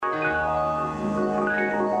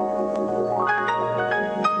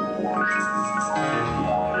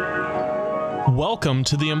Welcome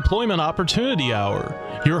to the Employment Opportunity Hour.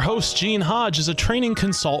 Your host, Gene Hodge, is a training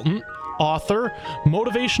consultant, author,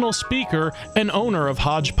 motivational speaker, and owner of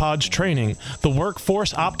Hodgepodge Training, the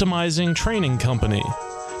workforce optimizing training company.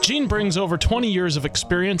 Gene brings over 20 years of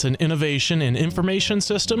experience and innovation in information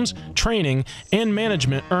systems, training, and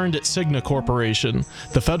management earned at Cigna Corporation,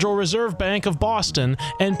 the Federal Reserve Bank of Boston,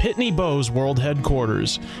 and Pitney Bowes World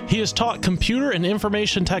Headquarters. He has taught computer and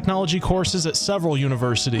information technology courses at several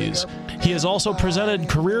universities. He has also presented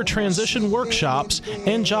career transition workshops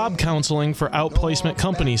and job counseling for outplacement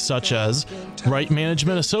companies such as Wright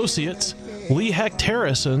Management Associates, Lee Hecht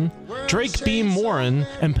Harrison, Drake Beam Warren,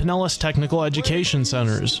 and Pinellas Technical Education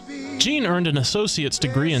Centers. Gene earned an associate's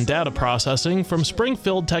degree in data processing from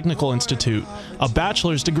Springfield Technical Institute, a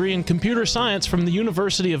bachelor's degree in computer science from the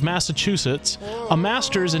University of Massachusetts, a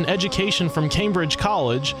master's in education from Cambridge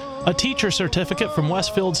College, a teacher certificate from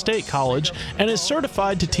Westfield State College, and is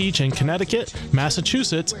certified to teach in Connecticut,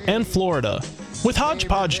 Massachusetts, and Florida. With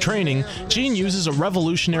Hodgepodge Training, Gene uses a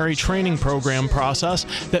revolutionary training program process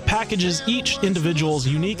that packages each individual's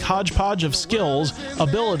unique hodgepodge of skills,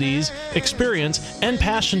 abilities, experience, and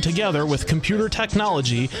passion together with computer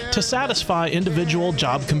technology to satisfy individual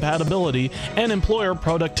job compatibility and employer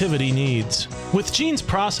productivity needs. With Gene's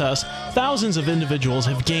process, thousands of individuals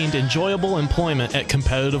have gained enjoyable employment at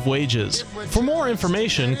competitive wages. For more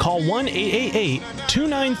information, call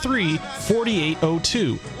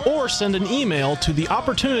 1-888-293-4802 or send an email to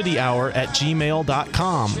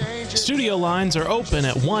theopportunityhour@gmail.com. Studio lines are open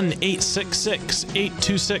at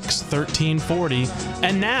 1-866-826-1340.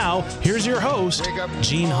 And now, here's your host,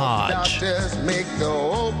 Gene Hodge.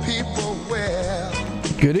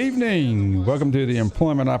 Good evening. Welcome to the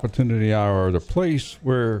Employment Opportunity Hour, the place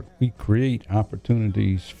where we create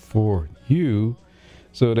opportunities for you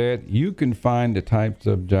so that you can find the types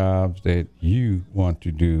of jobs that you want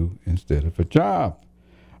to do instead of a job.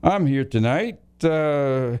 I'm here tonight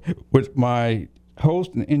with my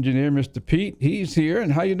host and engineer, Mr. Pete. He's here.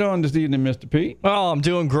 And how you doing this evening, Mr. Pete? Oh, I'm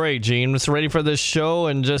doing great, Gene. Just ready for this show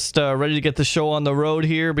and just ready to get the show on the road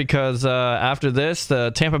here because after this, the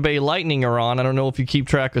Tampa Bay Lightning are on. I don't know if you keep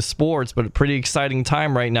track of sports, but a pretty exciting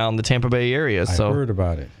time right now in the Tampa Bay area. I heard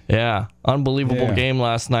about it. Yeah, unbelievable game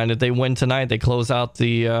last night. If they win tonight, they close out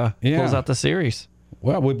the series.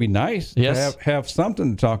 Well, it would be nice to have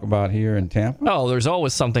something to talk about here in Tampa. Oh, there's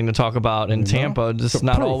always something to talk about in Tampa, just so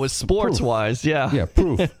not proof, always sports-wise. Yeah. Yeah,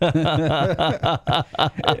 proof.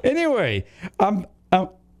 Anyway,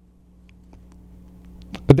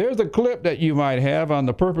 there's a clip that you might have on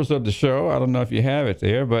the purpose of the show. I don't know if you have it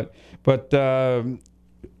there, but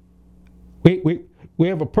we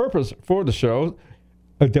have a purpose for the show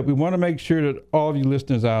that we want to make sure that all of you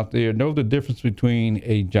listeners out there know the difference between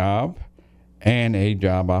a job and a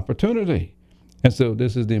job opportunity. And so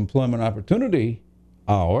this is the Employment Opportunity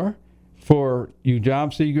Hour for you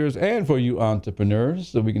job seekers and for you entrepreneurs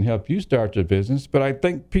so we can help you start your business. But I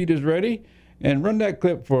think Pete is ready, and run that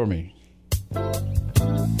clip for me.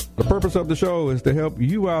 The purpose of the show is to help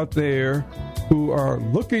you out there who are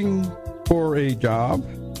looking for a job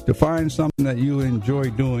to find something that you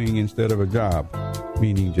enjoy doing instead of a job,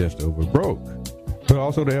 meaning just over broke. But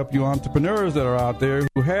also to help you entrepreneurs that are out there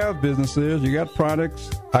who have businesses, you got products,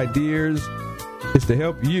 ideas. It's to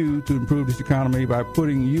help you to improve this economy by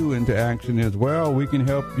putting you into action as well. We can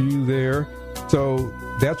help you there. So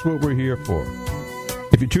that's what we're here for.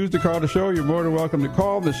 If you choose to call the show, you're more than welcome to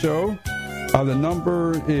call the show. The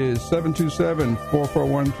number is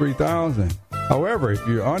 727-441-3000. However, if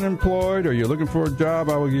you're unemployed or you're looking for a job,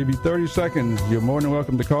 I will give you 30 seconds. You're more than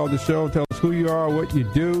welcome to call the show. Tell us who you are, what you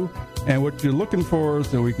do, and what you're looking for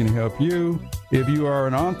so we can help you. If you are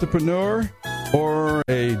an entrepreneur or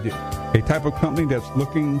a type of company that's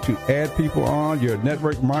looking to add people on, you're a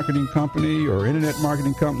network marketing company or internet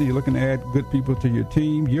marketing company, you're looking to add good people to your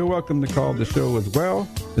team, you're welcome to call the show as well.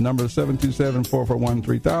 The number is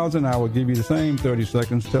 727-441-3000. I will give you the same 30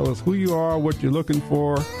 seconds. Tell us who you are, what you're looking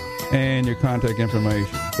for, and your contact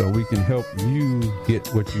information so we can help you get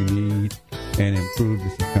what you need and improve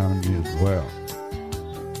this economy as well.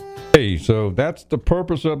 Hey, so that's the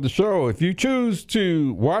purpose of the show. If you choose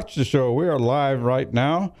to watch the show, we are live right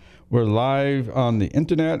now. We're live on the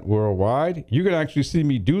internet worldwide. You can actually see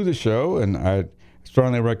me do the show, and I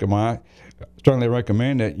strongly recommend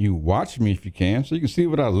that you watch me if you can, so you can see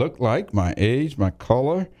what I look like, my age, my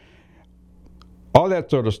color, all that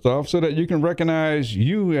sort of stuff, so that you can recognize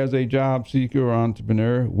you as a job seeker or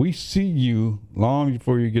entrepreneur. We see you long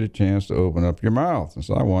before you get a chance to open up your mouth. And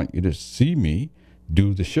so I want you to see me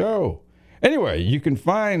do the show. Anyway, you can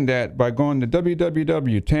find that by going to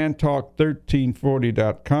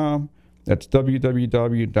www.tantalk1340.com. That's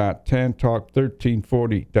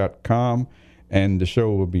www.tantalk1340.com, and the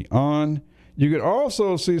show will be on. You can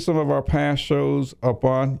also see some of our past shows up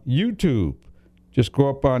on YouTube. Just go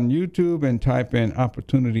up on YouTube and type in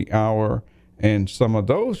Opportunity Hour, and some of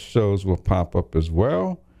those shows will pop up as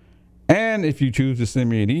well. And if you choose to send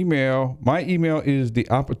me an email, my email is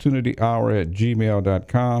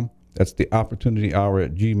theopportunityhour@gmail.com. That's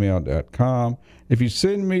theopportunityhour@gmail.com. If you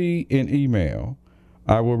send me an email,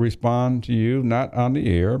 I will respond to you, not on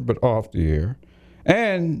the air, but off the air.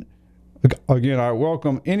 And again, I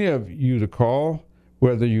welcome any of you to call,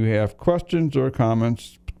 whether you have questions or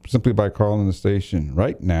comments, simply by calling the station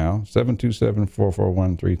right now,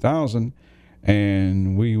 727-441-3000,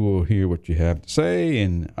 and we will hear what you have to say,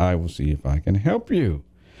 and I will see if I can help you.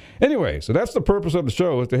 Anyway, so that's the purpose of the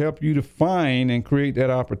show, is to help you to find and create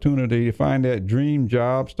that opportunity, to find that dream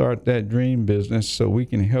job, start that dream business, so we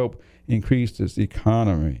can help increase this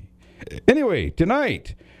economy. Anyway,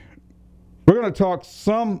 tonight, we're going to talk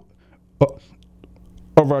some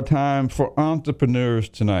of our time for entrepreneurs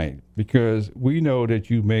tonight, because we know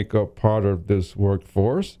that you make up part of this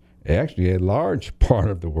workforce, actually a large part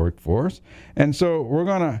of the workforce. And so we're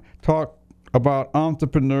going to talk about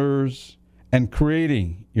entrepreneurs and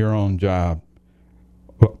creating your own job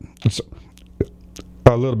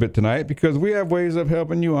a little bit tonight, because we have ways of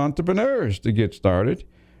helping you entrepreneurs to get started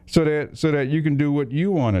so that you can do what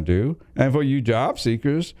you want to do. And for you job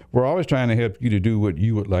seekers, we're always trying to help you to do what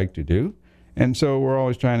you would like to do. And so we're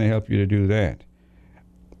always trying to help you to do that.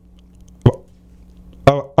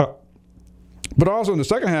 But also in the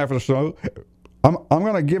second half of the show, I'm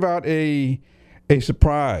going to give out a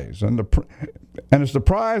surprise. And the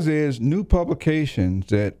surprise is new publications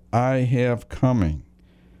that I have coming.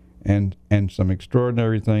 And some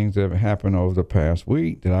extraordinary things that have happened over the past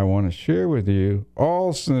week that I want to share with you,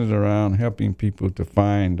 all centered around helping people to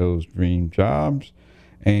find those dream jobs.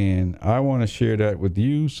 And I want to share that with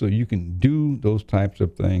you so you can do those types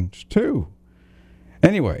of things too.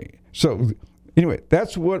 Anyway,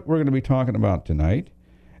 that's what we're going to be talking about tonight.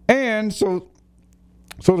 And so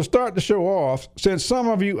to start the show off, since some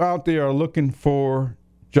of you out there are looking for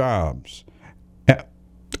jobs,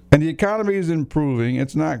 and the economy is improving,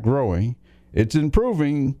 it's not growing. It's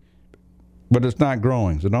improving, but it's not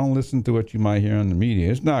growing. So don't listen to what you might hear on the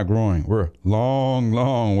media. It's not growing. We're a long,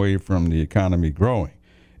 long way from the economy growing.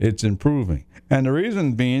 It's improving. And the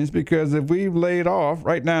reason being is because if we've laid off,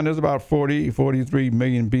 right now there's about 43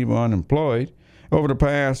 million people unemployed. Over the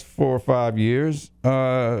past 4 or 5 years,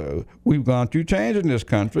 we've gone through change in this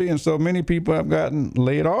country, and so many people have gotten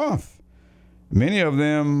laid off. Many of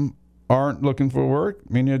them aren't looking for work.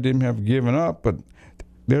 Many of them have given up, but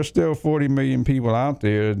there's still 40 million people out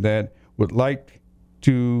there that would like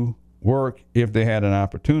to work if they had an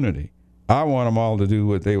opportunity. I want them all to do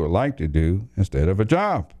what they would like to do instead of a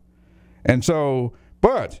job. And so,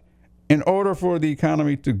 but in order for the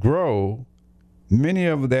economy to grow, many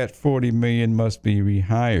of that 40 million must be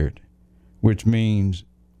rehired, which means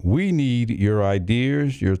we need your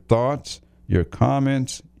ideas, your thoughts, your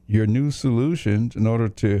comments, your new solutions in order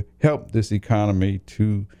to help this economy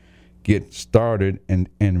to get started and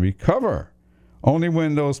recover. Only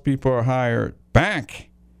when those people are hired back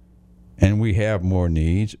and we have more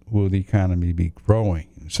needs will the economy be growing.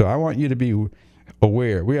 So I want you to be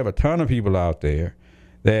aware. We have a ton of people out there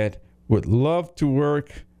that would love to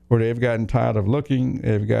work, or they've gotten tired of looking.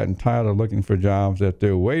 They've gotten tired of looking for jobs that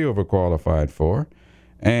they're way overqualified for.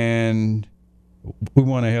 And we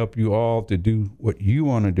want to help you all to do what you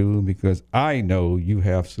want to do, because I know you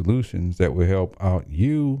have solutions that will help out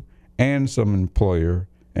you and some employer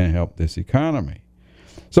and help this economy.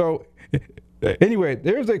 So anyway,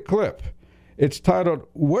 there's a clip. It's titled,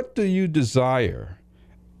 "What Do You Desire?"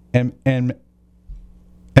 And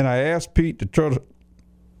I asked Pete to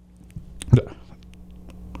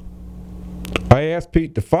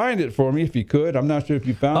find it for me if he could. I'm not sure if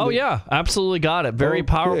you found it. Oh, yeah, absolutely got it. Very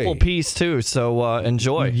powerful piece, too, so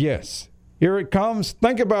enjoy. Yes. Here it comes.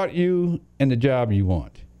 Think about you and the job you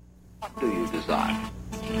want. What do you desire?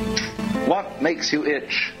 What makes you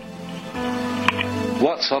itch?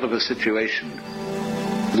 What sort of a situation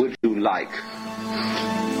would you like?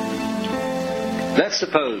 Let's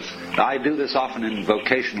suppose, I do this often in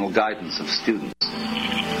vocational guidance of students.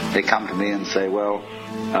 They come to me and say, well,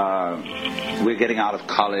 we're getting out of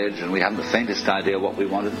college and we haven't the faintest idea what we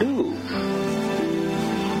want to do.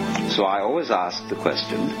 So I always ask the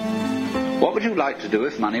question, what would you like to do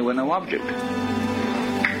if money were no object?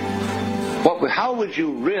 How would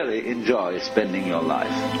you really enjoy spending your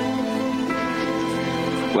life?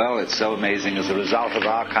 Well, it's so amazing. As a result of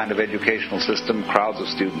our kind of educational system, crowds of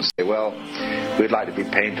students say, well, we'd like to be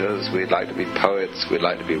painters, we'd like to be poets, we'd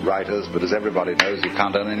like to be writers, but as everybody knows, you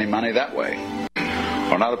can't earn any money that way.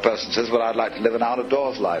 Or another person says, well, I'd like to live an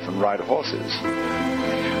out-of-doors life and ride horses.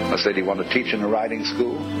 I say, do you want to teach in a riding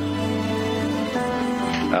school?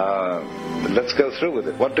 Let's go through with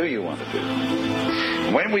it. What do you want to do?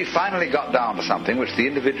 When we finally got down to something which the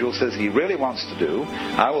individual says he really wants to do,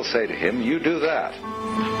 I will say to him, you do that.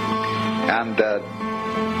 And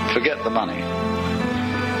forget the money.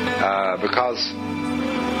 Because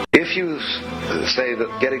if you say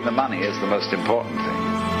that getting the money is the most important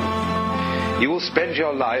thing, you will spend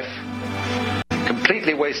your life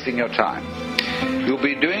completely wasting your time. You'll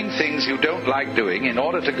be doing things you don't like doing in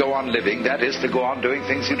order to go on living, that is, to go on doing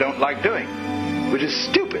things you don't like doing, which is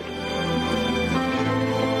stupid.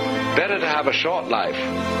 Better to have a short life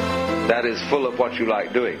that is full of what you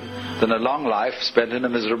like doing than a long life spent in a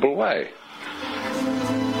miserable way.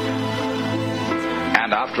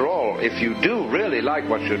 And after all, if you do really like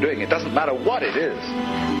what you're doing, it doesn't matter what it is,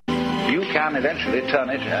 you can eventually turn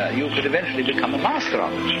it, you could eventually become a master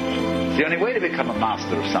of it. It's the only way to become a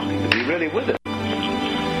master of something, to be really with it.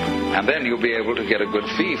 And then you'll be able to get a good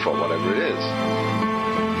fee for whatever it is.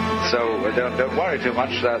 So don't worry too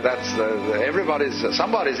much.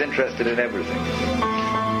 Somebody's interested in everything.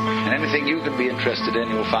 And anything you can be interested in,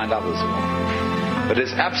 you'll find others who are. But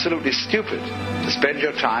it's absolutely stupid to spend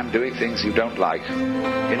your time doing things you don't like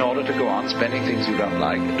in order to go on spending things you don't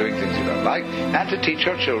like, doing things you don't like, and to teach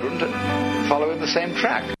your children to follow in the same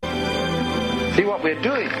track. See, what we're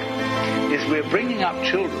doing is we're bringing up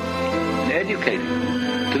children and educating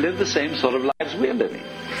them to live the same sort of lives we're living,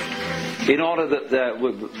 in order that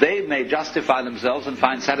they may justify themselves and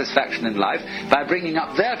find satisfaction in life by bringing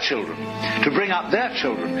up their children, to bring up their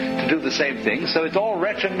children to do the same thing, so it's all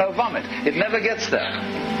wretch and no vomit. It never gets there.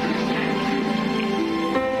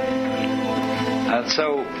 And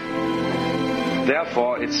so,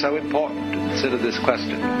 therefore, it's so important to consider this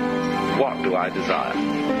question: what do I desire?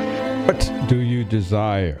 What do you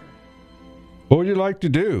desire? What would you like to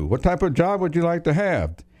do? What type of job would you like to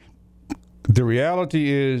have? The reality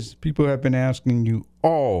is, people have been asking you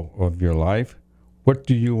all of your life, what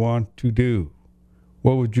do you want to do?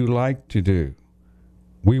 What would you like to do?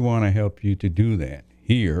 We want to help you to do that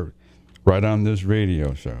here, right on this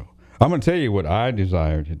radio show. I'm going to tell you what I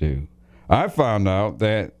desire to do. I found out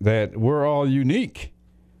that we're all unique.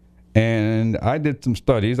 And I did some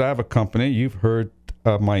studies. I have a company. You've heard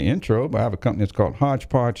of my intro, but I have a company that's called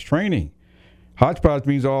Hodgepodge Training. Hodgepodge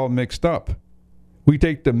means all mixed up. We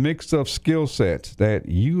take the mix of skill sets that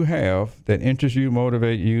you have, that interest you,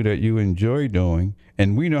 motivate you, that you enjoy doing,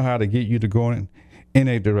 and we know how to get you to go in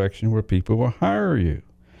a direction where people will hire you.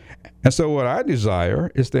 And so what I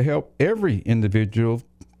desire is to help every individual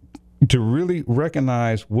to really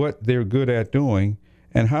recognize what they're good at doing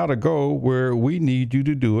and how to go where we need you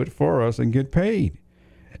to do it for us and get paid.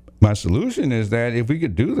 My solution is that if we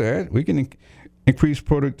could do that, we can increase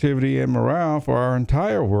productivity and morale for our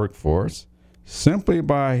entire workforce simply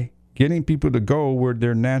by getting people to go where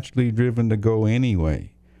they're naturally driven to go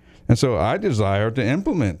anyway. And so I desire to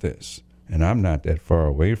implement this, and I'm not that far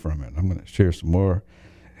away from it. I'm going to share some more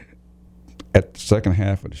at the second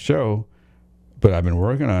half of the show, but I've been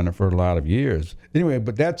working on it for a lot of years. Anyway,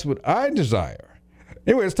 but that's what I desire.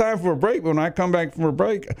 Anyway, it's time for a break. When I come back from a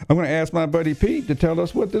break, I'm going to ask my buddy Pete to tell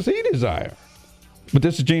us what does he desire. But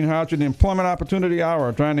this is Gene Hodge, the Employment Opportunity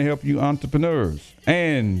Hour, trying to help you entrepreneurs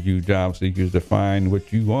and you job seekers to find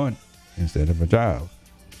what you want instead of a job.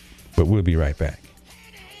 But we'll be right back.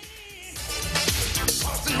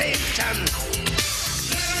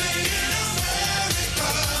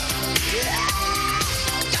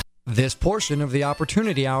 This portion of the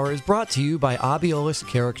Opportunity Hour is brought to you by Abiolus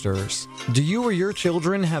Characters. Do you or your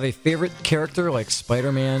children have a favorite character like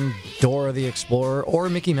Spider-Man, Dora the Explorer, or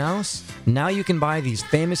Mickey Mouse? Now you can buy these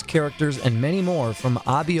famous characters and many more from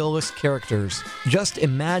Abiolus Characters. Just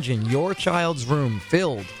imagine your child's room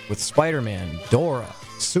filled with Spider-Man, Dora,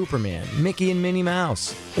 Superman, Mickey and Minnie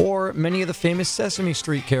Mouse, or many of the famous Sesame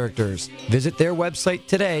Street characters. Visit their website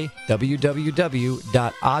today,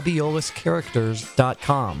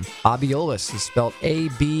 www.abioluscharacters.com. Abiolus is spelled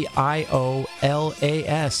A-B-I-O-L-A-S.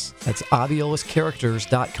 That's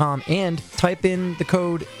abioluscharacters.com, and type in the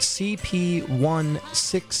code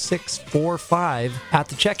CP16645 at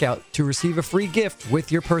the checkout to receive a free gift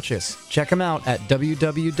with your purchase. Check them out at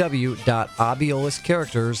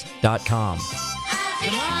www.abioluscharacters.com.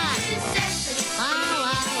 Come on.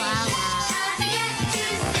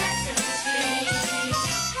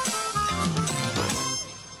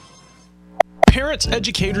 Parents,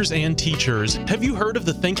 educators, and teachers, have you heard of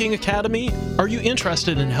the Thinking Academy? Are you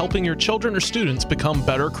interested in helping your children or students become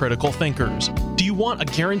better critical thinkers? Do you want a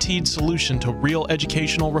guaranteed solution to real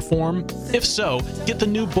educational reform? If so, get the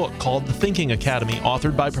new book called The Thinking Academy,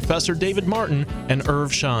 authored by Professor David Martin and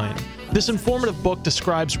Irv Schein. This informative book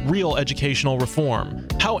describes real educational reform,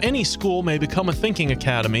 how any school may become a thinking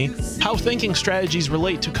academy, how thinking strategies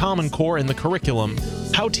relate to Common Core in the curriculum,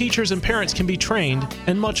 how teachers and parents can be trained,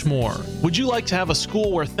 and much more. Would you like to have a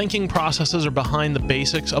school where thinking processes are behind the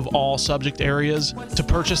basics of all subject areas? To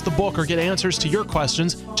purchase the book or get answers to your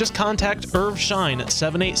questions, just contact Irv Schein at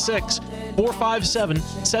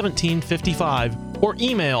 786-457-1755 or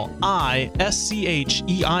email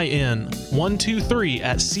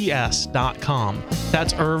ISCHEIN123@cs.com.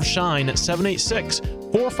 That's Irv Schein at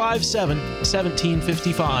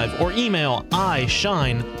 786-457-1755 or email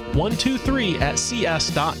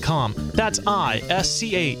ISHEIN123@cs.com. That's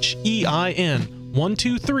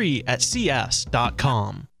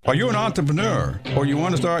ISCHEIN123@cs.com. Are you an entrepreneur or you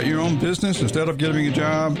want to start your own business instead of getting a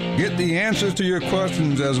job? Get the answers to your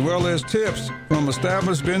questions as well as tips from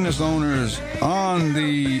established business owners on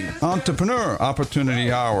the Entrepreneur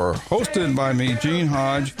Opportunity Hour, hosted by me, Gene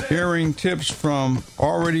Hodge, hearing tips from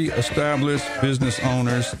already established business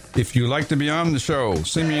owners. If you'd like to be on the show,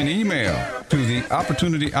 send me an email to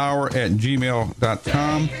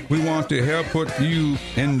theopportunityhour@gmail.com. We want to help put you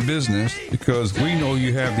in business because we know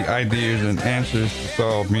you have the ideas and answers to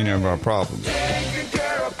solve many of our problems.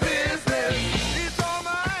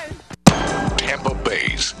 Tampa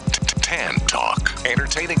Bay's Tan Talk.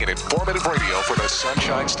 Entertaining and informative radio for the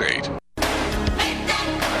Sunshine State.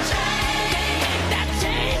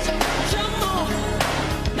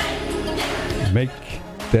 Make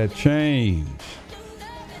that change.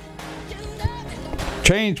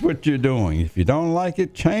 Change what you're doing. If you don't like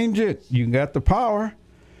it, change it. You got the power.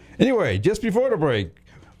 Anyway, just before the break,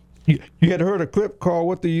 you had heard a clip called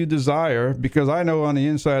What Do You Desire? Because I know on the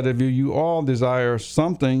inside of you, you all desire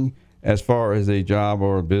something as far as a job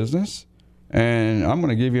or a business. And I'm going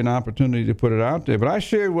to give you an opportunity to put it out there. But I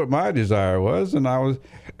shared what my desire was, and I was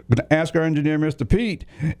going to ask our engineer, Mr. Pete.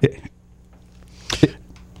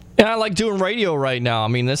 Yeah, I like doing radio right now. I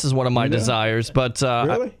mean, this is one of my desires. But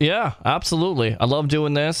Really? yeah, absolutely. I love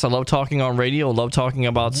doing this. I love talking on radio. I love talking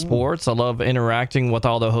about sports. I love interacting with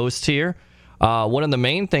all the hosts here. One of the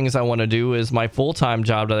main things I want to do is my full-time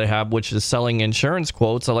job that I have, which is selling insurance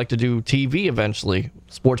quotes. I like to do TV eventually,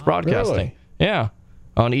 sports broadcasting. Really? Yeah,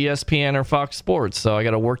 on ESPN or Fox Sports. So I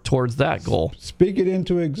got to work towards that goal. Speak it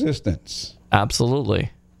into existence.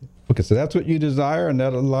 Absolutely. Okay, so that's what you desire, and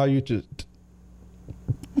that'll allow you to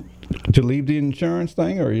leave the insurance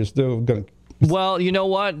thing, or are you still going to? Well, you know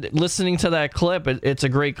what? Listening to that clip, it's a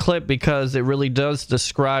great clip because it really does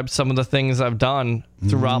describe some of the things I've done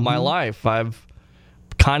throughout my life. I've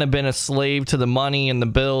kind of been a slave to the money and the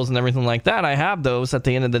bills and everything like that. I have those. At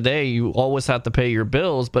the end of the day, you always have to pay your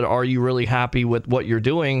bills, but are you really happy with what you're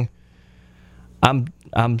doing? I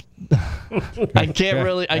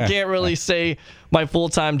can't really say my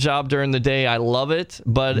full-time job during the day I love it,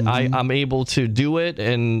 but I'm able to do it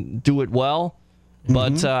and do it well.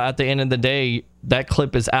 But at the end of the day, that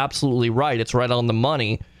clip is absolutely right. It's right on the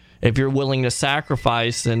money. If you're willing to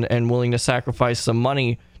sacrifice and willing to sacrifice some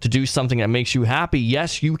money to do something that makes you happy,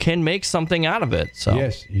 yes, you can make something out of it. So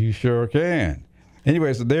Yes, you sure can.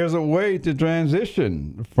 Anyway, so there's a way to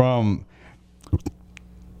transition from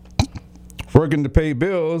working to pay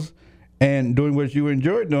bills and doing what you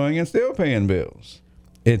enjoy doing and still paying bills.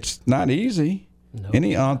 It's not easy. No.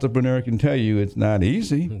 Any entrepreneur can tell you it's not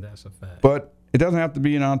easy. That's a fact. But it doesn't have to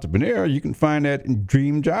be an entrepreneur. You can find that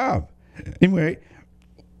dream job. Anyway,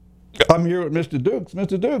 I'm here with Mr. Dukes.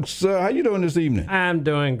 Mr. Dukes, how you doing this evening? I'm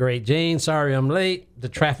doing great, Gene. Sorry I'm late. The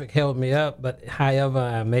traffic held me up, but however,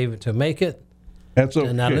 I'm able to make it. That's okay.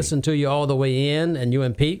 And I listened to you all the way in, and you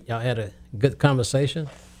and Pete, y'all had a good conversation.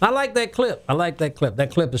 I like that clip.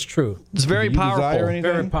 That clip is true. it's very Do you powerful. desire anything?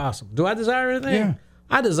 Very possible. Do I desire anything? Yeah.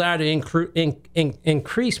 I desire to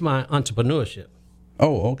increase my entrepreneurship.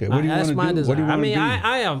 Oh, okay. What do you want That's to my do? desire. What do you want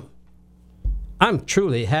to do? I'm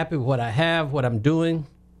truly happy with what I have, what I'm doing,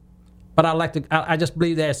 but I just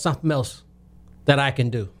believe there's something else that I can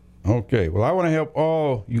do. Okay. Well, I want to help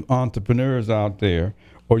all you entrepreneurs out there,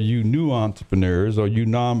 or you new entrepreneurs, or you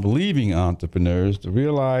non-believing entrepreneurs, to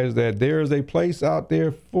realize that there is a place out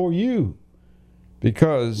there for you,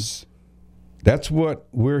 because that's what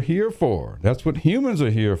we're here for. That's what humans are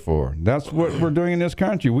here for. That's what we're doing in this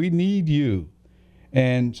country. We need you.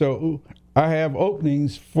 And so I have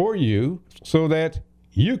openings for you so that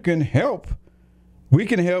you can help. We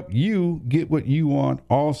can help you get what you want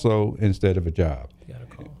also instead of a job. You got a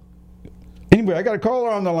call. Anyway, I got a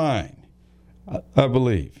caller on the line, I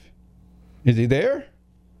believe. Is he there?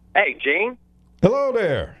 Hey, Gene. Hello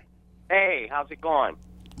there. Hey, how's it going?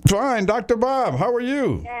 Fine, Dr. Bob. How are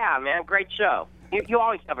you? Yeah, man, great show. You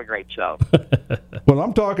always have a great show. Well,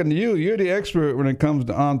 I'm talking to you. You're the expert when it comes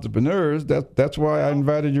to entrepreneurs. That's why I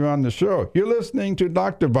invited you on the show. You're listening to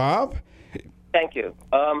Dr. Bob. Thank you.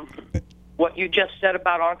 What you just said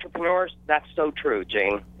about entrepreneurs, that's so true,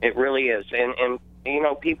 Gene. It really is. And you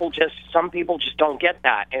know, some people just don't get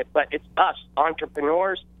that. But it's us,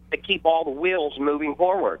 entrepreneurs, that keep all the wheels moving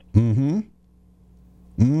forward. Mm-hmm.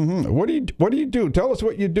 Mm-hmm. What do you do? Tell us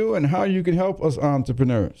what you do and how you can help us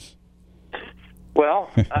entrepreneurs.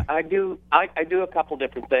 Well, I do a couple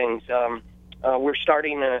different things. We're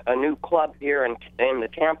starting a new club here in the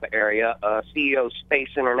Tampa area, CEO Space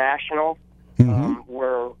International.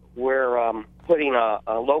 We're putting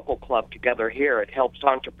a local club together here. It helps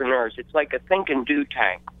entrepreneurs. It's like a think and do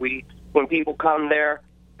tank. When people come there,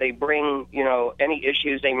 they bring, any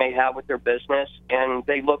issues they may have with their business, and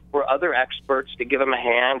they look for other experts to give them a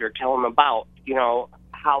hand or tell them about,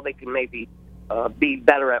 how they can maybe be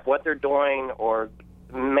better at what they're doing or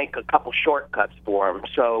make a couple shortcuts for them.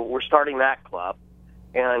 So we're starting that club.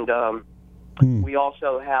 And we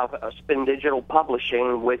also have Spin Digital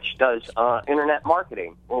Publishing, which does internet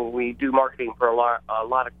marketing. We do marketing for a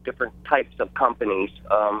lot of different types of companies,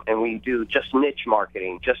 and we do just niche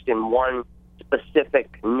marketing, just in one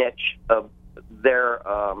specific niche of their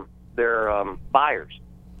buyers.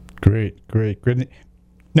 Great.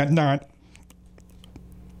 Now,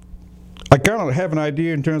 I kind of have an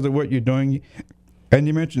idea in terms of what you're doing, and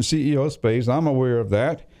you mentioned CEO Space. I'm aware of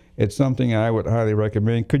that. It's something I would highly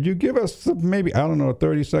recommend. Could you give us maybe, a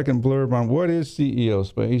 30-second blurb on what is CEO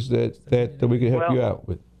Space that we could help you out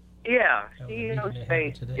with? Yeah, CEO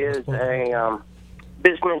Space is a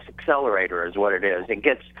business accelerator is what it is. It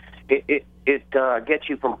gets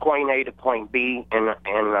you from point A to point B in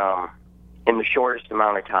the shortest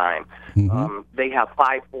amount of time. They have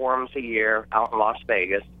 5 forums a year out in Las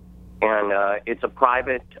Vegas, and it's a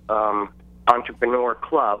private entrepreneur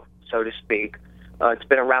club, so to speak. It's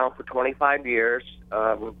been around for 25 years.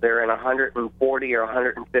 They're in 140 or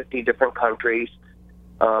 150 different countries.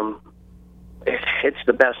 It's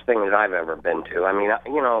the best thing that I've ever been to. I mean,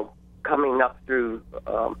 coming up through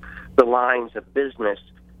the lines of business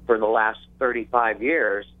for the last 35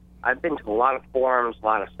 years, I've been to a lot of forums, a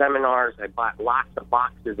lot of seminars. I bought lots of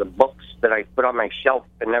boxes of books that I put on my shelf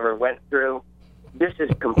and never went through. This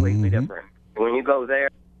is completely different. When you go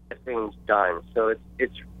there, everything's done. So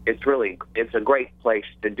it's a great place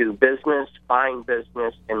to do business, find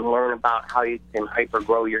business, and learn about how you can hyper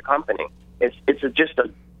grow your company. It's just a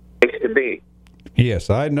place to be. Yes,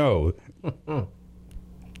 I know.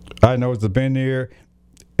 I know it's been there.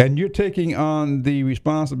 And you're taking on the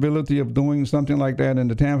responsibility of doing something like that in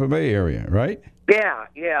the Tampa Bay area, right?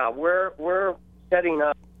 Yeah. We're setting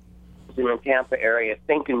up in the Tampa area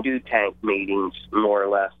think and do tank meetings, more or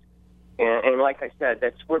less. And like I said,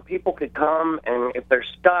 that's where people could come, and if they're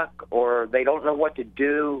stuck or they don't know what to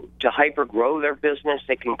do to hyper grow their business,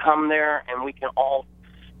 they can come there, and we can all,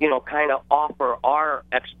 kind of offer our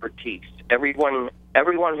expertise. Everyone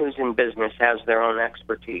who's in business has their own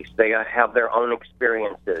expertise. They have their own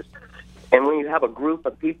experiences. And when you have a group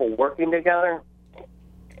of people working together,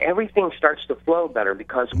 everything starts to flow better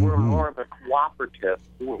because we're more of a cooperative.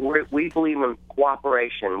 We believe in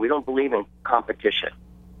cooperation. We don't believe in competition.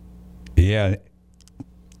 Yeah,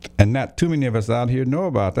 and not too many of us out here know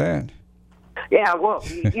about that. Yeah, well,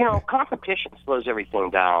 competition slows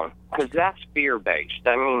everything down because that's fear-based.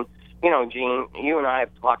 I mean, Gene, you and I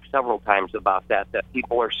have talked several times about that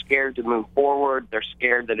people are scared to move forward. They're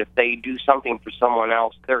scared that if they do something for someone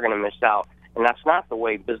else, they're going to miss out. And that's not the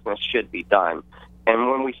way business should be done.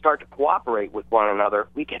 And when we start to cooperate with one another,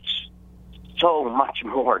 we get so much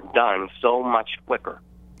more done so much quicker.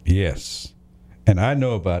 Yes. And I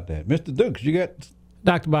know about that. Mr. Dukes, you got...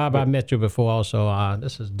 Dr. Bob, I met you before also.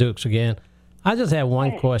 This is Dukes again. I just have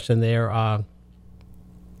one question there. I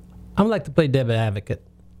would like to play devil advocate.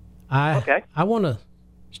 I want to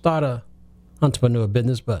start a entrepreneur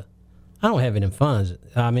business, but I don't have any funds.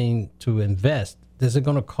 To invest. Is it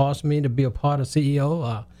going to cost me to be a part of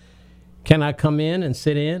CEO? Can I come in and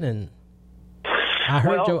sit in? And I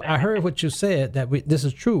heard what you said, that this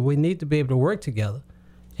is true. We need to be able to work together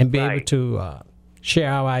and be able to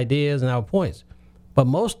share our ideas and our points. But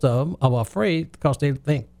most of them are afraid because they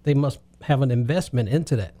think they must have an investment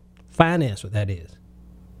into that. Finance, what that is.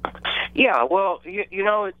 Yeah, well,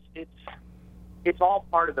 it's all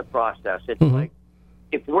part of the process. It's like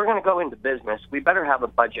if we're going to go into business, we better have a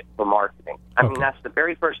budget for marketing. I mean, that's the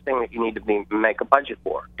very first thing that you need to make a budget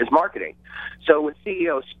for is marketing. So with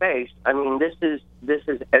CEO Space, I mean, this is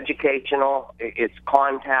educational. It's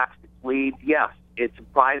contacts, it's leads. Yes, it's a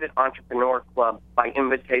private entrepreneur club by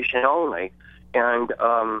invitation only, and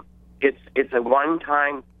it's a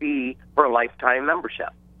one-time fee for a lifetime membership,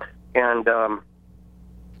 and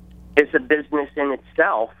it's a business in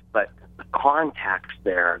itself. But the contacts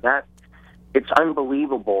there, it's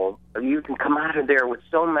unbelievable. You can come out of there with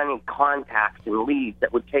so many contacts and leads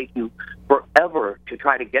that would take you forever to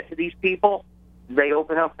try to get to these people. They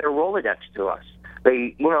open up their Rolodex to us.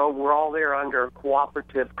 We're all there under a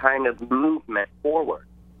cooperative kind of movement forward.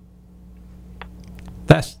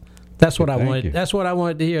 That's what I wanted. That's what I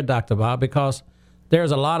wanted to hear, Dr. Bob, because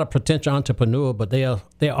there's a lot of potential entrepreneurs, but they're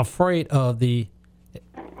afraid of the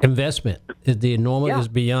investment. The enormous is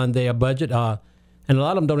beyond their budget, and a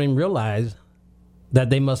lot of them don't even realize that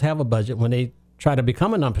they must have a budget when they try to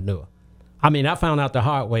become an entrepreneur. I mean, I found out the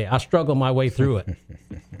hard way. I struggled my way through it.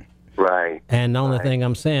 Right. And the only thing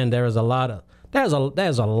I'm saying, there's a lot of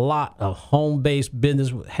home-based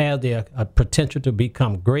business has the potential to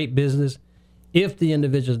become great business if the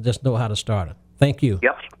individuals just know how to start it. Thank you.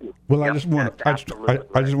 Yep. Well, I just want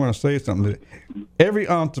to say something. Every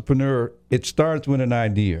entrepreneur, it starts with an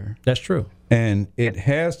idea. That's true. And it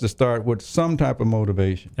has to start with some type of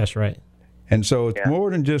motivation. That's right. And so it's more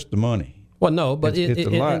than just the money. Well, no, but it's a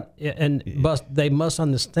lot. But they must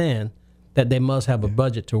understand that they must have a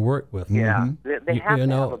budget to work with. Yeah, they have to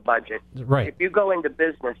have a budget. Right. If you go into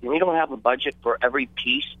business and you don't have a budget for every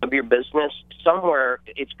piece of your business, somewhere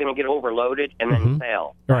it's going to get overloaded and then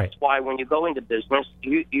fail. Right. That's why when you go into business,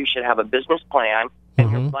 you should have a business plan,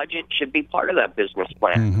 and your budget should be part of that business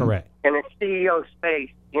plan. Correct. And at CEO Space,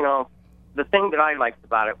 the thing that I liked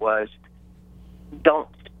about it was don't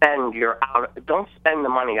spend the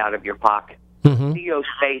money out of your pocket. CEO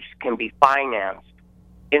Space can be financed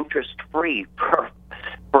interest-free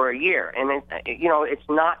for a year, and it's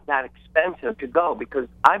not that expensive to go, because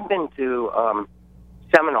I've been to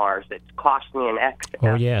seminars that cost me an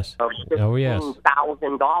excess of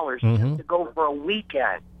 $15,000 to go for a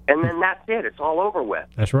weekend, and then that's it. It's all over with.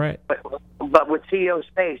 That's right. But with CEO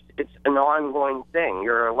Space, it's an ongoing thing.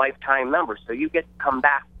 You're a lifetime member, so you get to come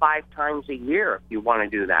back 5 times a year if you want to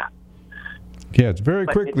do that. Yeah, it's very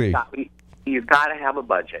quickly. You've got to have a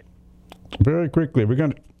budget. Very quickly, we're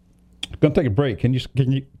going to take a break. Can you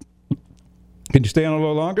stay on a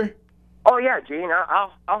little longer? Oh yeah, Gene,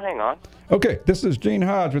 I'll hang on. Okay, this is Gene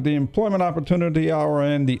Hodge with the Employment Opportunity Hour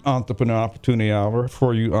and the Entrepreneur Opportunity Hour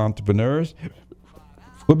for you entrepreneurs.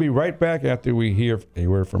 We'll be right back after we hear a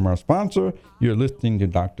word from our sponsor. You're listening to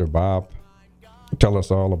Dr. Bob tell us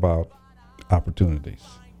all about opportunities.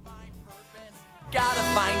 Gotta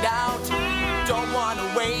find out, don't want to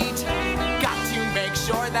wait. Got to make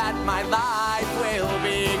sure that my life will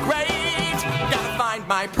be great. Gotta find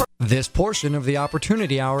my This portion of the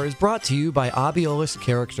Opportunity Hour is brought to you by Abiolus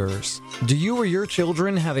Characters. Do you or your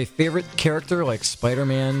children have a favorite character like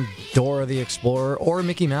Spider-Man, Dora the Explorer, or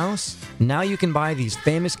Mickey Mouse? Now you can buy these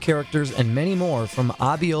famous characters and many more from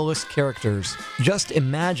Abiolus Characters. Just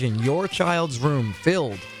imagine your child's room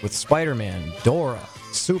filled with Spider-Man, Dora,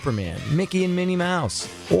 Superman, Mickey and Minnie Mouse,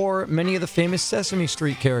 or many of the famous Sesame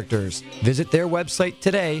Street characters. Visit their website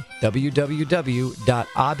today,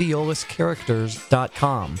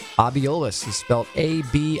 www.abioluscharacters.com. Abiolus is spelled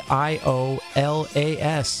A-B-I-O-L-A-S.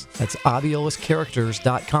 That's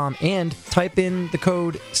abioluscharacters.com, and type in the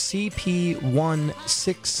code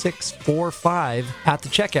CP16645 at the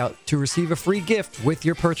checkout to receive a free gift with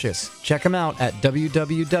your purchase. Check them out at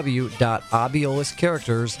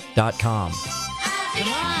www.abioluscharacters.com. Come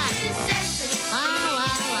on.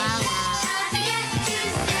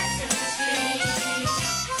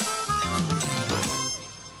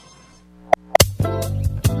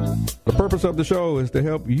 The purpose of the show is to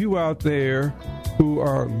help you out there who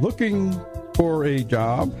are looking for a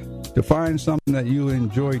job to find something that you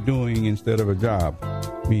enjoy doing instead of a job,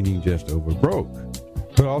 meaning just over broke.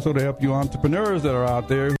 But also to help you entrepreneurs that are out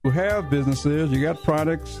there who have businesses, you got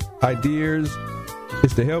products, ideas.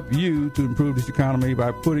 It's to help you to improve this economy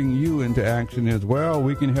by putting you into action as well.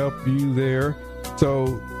 We can help you there.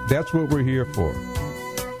 So that's what we're here for.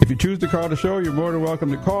 If you choose to call the show, you're more than welcome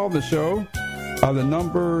to call the show. The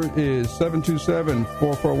number is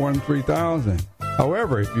 727-441-3000.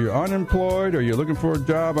 However, if you're unemployed or you're looking for a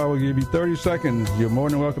job, I will give you 30 seconds. You're more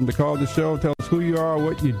than welcome to call the show. Tell us who you are,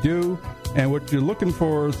 what you do, and what you're looking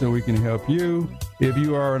for so we can help you. If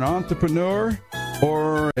you are an entrepreneur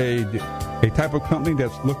or a a type of company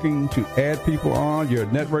that's looking to add people on, you're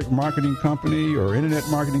a network marketing company or internet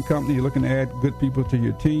marketing company, you're looking to add good people to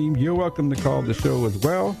your team, you're welcome to call the show as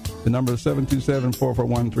well. The number is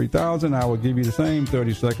 727-441-3000. I will give you the same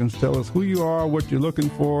 30 seconds. Tell us who you are, what you're looking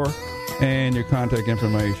for, and your contact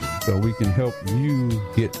information so we can help you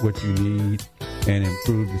get what you need and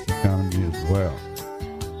improve this economy as well.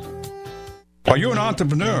 Are you an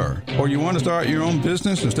entrepreneur or you want to start your own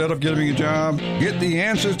business instead of getting a job? Get the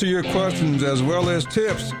answers to your questions as well as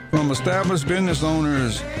tips from established business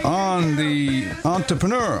owners on the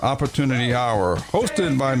Entrepreneur Opportunity Hour,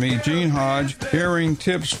 hosted by me, Gene Hodge, hearing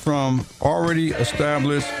tips from already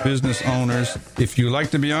established business owners. If you'd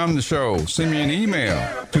like to be on the show, send me an email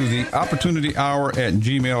to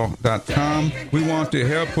theopportunityhour@gmail.com. We want to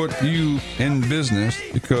help put you in business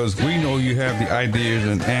because we know you have the ideas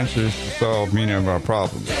and answers to solve many of our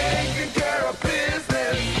problems.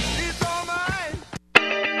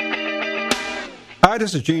 Hi,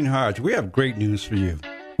 this is Gene Hodge. We have great news for you.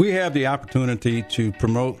 We have the opportunity to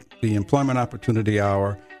promote the Employment Opportunity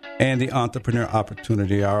Hour and the Entrepreneur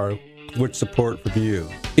Opportunity Hour with support from you.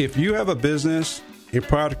 If you have a business, a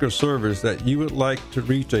product or service that you would like to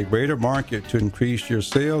reach a greater market to increase your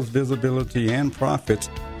sales, visibility, and profits,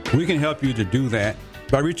 we can help you to do that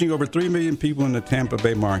by reaching over 3 million people in the Tampa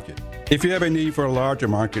Bay market. If you have a need for a larger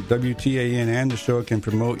market, WTAN and the show can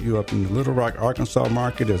promote you up in the Little Rock, Arkansas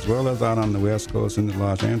market, as well as out on the West Coast in the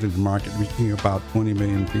Los Angeles market, reaching about 20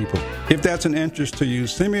 million people. If that's an interest to you,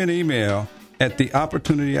 send me an email at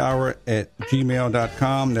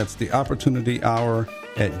theopportunityhour@gmail.com. That's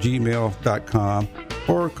theopportunityhour@gmail.com.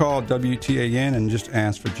 Or call WTAN and just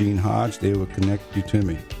ask for Gene Hodge. They will connect you to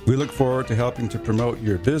me. We look forward to helping to promote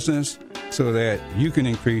your business so that you can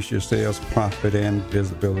increase your sales, profit, and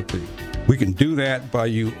visibility. We can do that by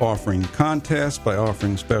you offering contests, by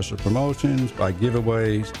offering special promotions, by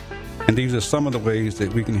giveaways. And these are some of the ways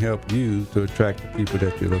that we can help you to attract the people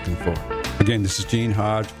that you're looking for. Again, this is Gene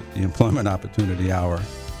Hodge with the Employment Opportunity Hour.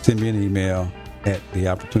 Send me an email at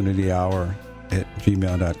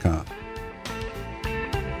theopportunityhour@gmail.com.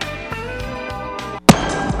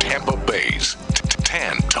 Tampa Bay's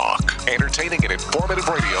Tan Talk. Entertaining and informative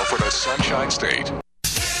radio for the Sunshine State.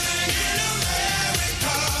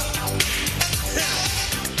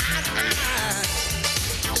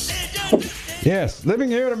 Yes, living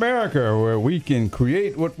here in America where we can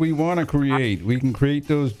create what we want to create. We can create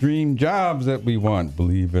those dream jobs that we want,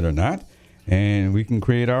 believe it or not. And we can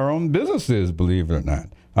create our own businesses, believe it or not.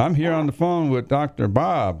 I'm here on the phone with Dr.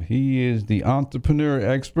 Bob. He is the entrepreneur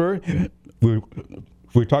expert.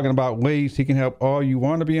 We're talking about ways he can help all you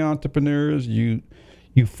want to be entrepreneurs, you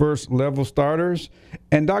first level starters.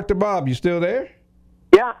 And Dr. Bob, you still there?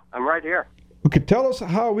 Yeah, I'm right here. Okay, tell us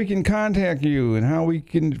how we can contact you and how we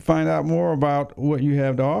can find out more about what you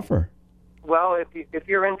have to offer. Well, if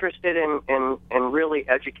you're interested in really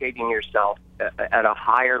educating yourself at a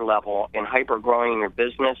higher level in hyper-growing your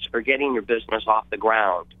business or getting your business off the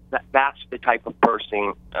ground, that's the type of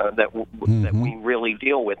person that we really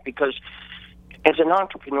deal with. Because as an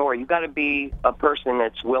entrepreneur, you've got to be a person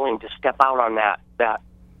that's willing to step out on that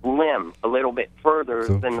limb a little bit further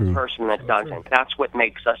than the person that doesn't. That's what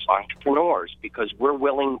makes us entrepreneurs, because we're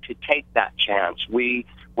willing to take that chance. We're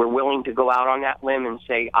willing to go out on that limb and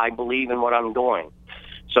say, I believe in what I'm doing.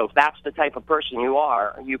 So if that's the type of person you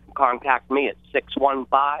are, you can contact me at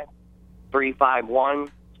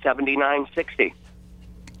 615-351-7960.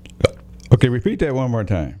 Okay, repeat that one more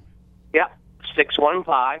time. Yeah,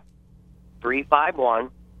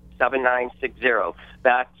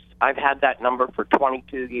 615-351-7960. I've had that number for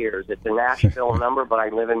 22 years. It's a Nashville number, but I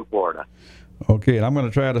live in Florida. Okay, and I'm going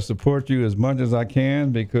to try to support you as much as I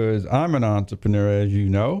can because I'm an entrepreneur, as you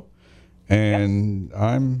know, and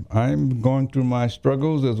I'm going through my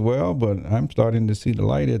struggles as well, but I'm starting to see the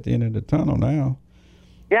light at the end of the tunnel now.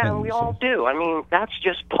 Yeah, and we all do. I mean, that's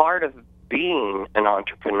just part of being an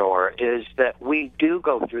entrepreneur, is that we do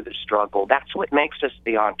go through the struggle. That's what makes us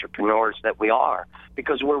the entrepreneurs that we are,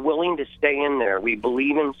 because we're willing to stay in there. We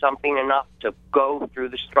believe in something enough to go through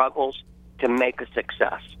the struggles to make a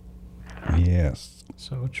success. Yes.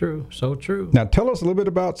 So true. So true. Now, tell us a little bit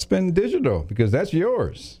about Spin Digital, because that's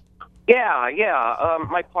yours. Yeah.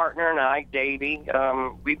 My partner and I, Davey,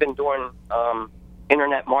 we've been doing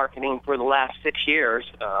internet marketing for the last 6 years.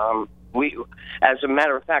 As a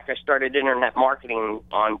matter of fact, I started internet marketing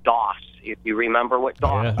on DOS, if you remember what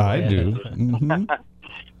DOS was. I do. Mm-hmm.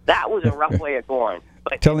 That was a rough way of going.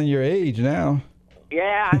 But telling your age now.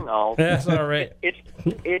 Yeah, I know. That's all right.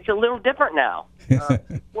 It's a little different now.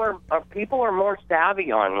 People are more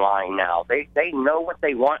savvy online now. They know what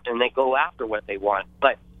they want and they go after what they want.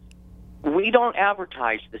 But we don't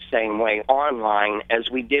advertise the same way online as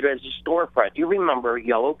we did as a storefront. You remember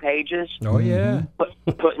Yellow Pages? Oh, yeah.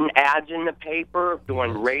 Putting ads in the paper,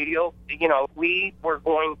 doing radio. You know, we were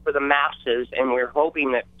going for the masses, and we're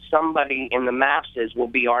hoping that somebody in the masses will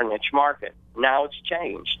be our niche market. Now it's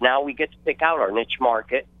changed. Now we get to pick out our niche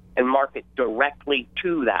market and market directly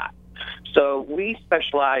to that. So we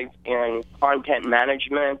specialize in content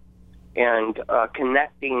management and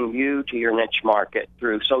connecting you to your niche market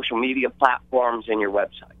through social media platforms and your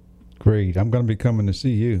website. Great. I'm going to be coming to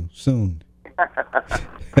see you soon.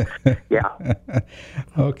 Yeah.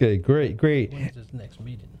 Okay, great. When's this next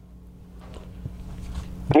meeting?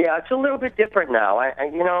 Yeah, it's a little bit different now.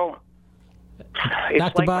 You know, it's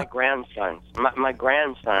Dr. like Bob? my grandsons. My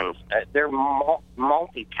grandsons, they're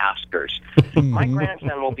multitaskers. My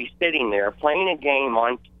grandson will be sitting there playing a game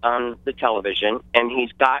on the television, and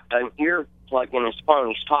he's got an earplug in his phone.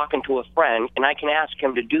 He's talking to a friend, and I can ask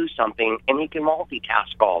him to do something, and he can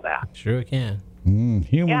multitask all that. Sure can.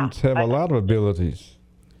 Humans have a lot of abilities.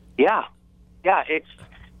 Yeah. It's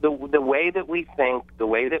the way that we think, the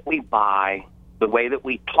way that we buy, the way that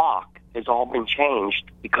we talk has all been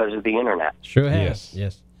changed because of the internet. Sure has.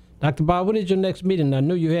 Yes. Dr. Bob, when is your next meeting? I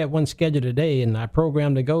knew you had one scheduled today, and I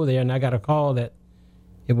programmed to go there, and I got a call that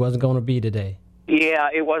it wasn't going to be today. Yeah,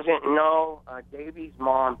 it wasn't. No, Davey's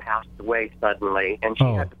mom passed away suddenly, and she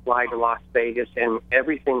had to fly to Las Vegas, and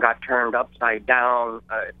everything got turned upside down.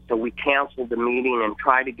 So we canceled the meeting and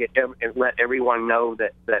tried to let everyone know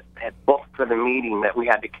that had booked for the meeting that we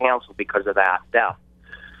had to cancel because of that death.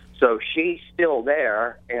 So she's still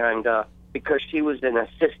there, and because she was in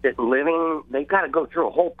assisted living, they got to go through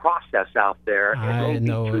a whole process out there. It may be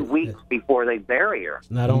 2 weeks before they bury her.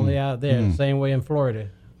 It's not only out there, the same way in Florida.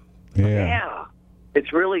 Yeah.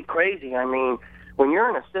 It's really crazy. I mean, when you're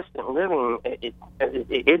in assisted living,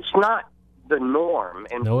 it's not the norm,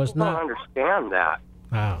 and no, it's people not. don't understand that.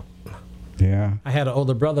 Wow. Yeah. I had an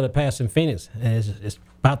older brother that passed in Phoenix, and it's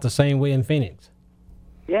about the same way in Phoenix.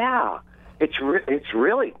 Yeah. It's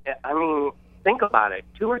really, I mean, think about it.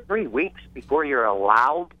 2 or 3 weeks before you're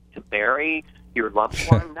allowed to bury your loved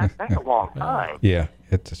one, that's a long time. Yeah,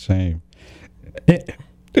 it's the same.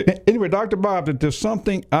 Anyway, Dr. Bob, if there's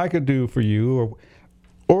something I could do for you,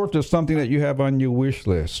 or if there's something that you have on your wish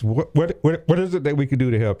list, what is it that we could do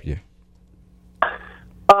to help you?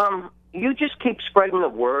 You just keep spreading the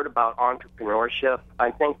word about entrepreneurship.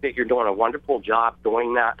 I think that you're doing a wonderful job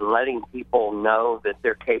doing that and letting people know that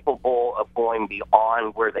they're capable of going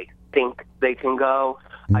beyond where they think they can go.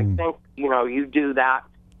 I think, you do that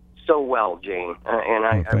so well, Gene. And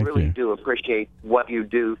I really do appreciate what you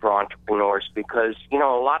do for entrepreneurs because, a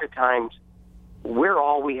lot of times we're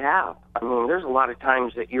all we have. I mean, there's a lot of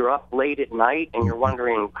times that you're up late at night and you're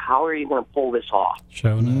wondering, how are you going to pull this off?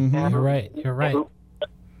 Sure enough. You're right.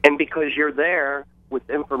 And because you're there with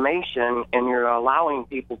information and you're allowing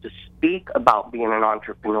people to speak about being an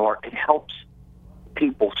entrepreneur, it helps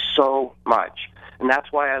people so much. And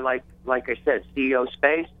that's why I like I said, CEO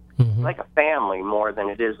Space, like a family more than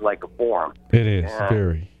it is like a forum. It is,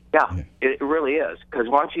 very. Yeah, it really is. Because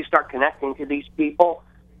once you start connecting to these people,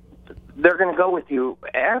 they're going to go with you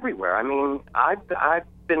everywhere. I mean, I've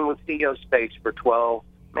been with CEO Space for 12,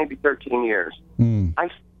 maybe 13 years. I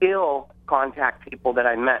still contact people that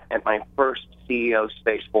I met at my first CEO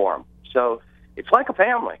Space forum. So it's like a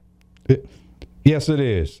family. Yes, it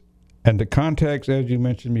is. And the contacts, as you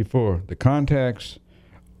mentioned before, the contacts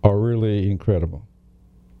are really incredible.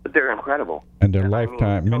 They're incredible. And they're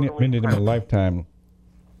lifetime. Totally many of them are lifetime.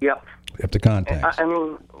 Yep. Have the contacts. I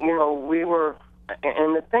mean, we were,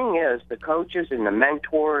 and the thing is, the coaches and the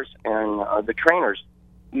mentors and the trainers,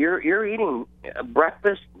 you're eating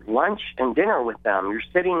breakfast, lunch, and dinner with them. You're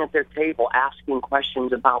sitting at their table asking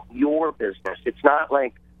questions about your business. It's not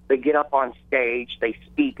like they get up on stage, they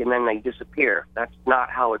speak, and then they disappear. That's not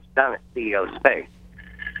how it's done at CEO Space.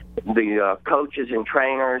 The coaches and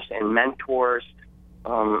trainers and mentors,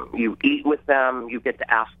 you eat with them, you get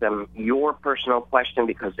to ask them your personal question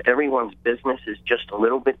because everyone's business is just a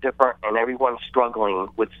little bit different and everyone's struggling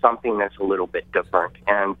with something that's a little bit different.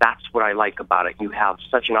 And that's what I like about it. You have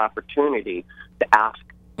such an opportunity to ask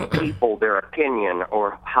people their opinion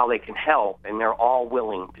or how they can help, and they're all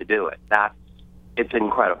willing to do it. It's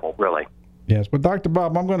incredible, really. Yes, but Dr.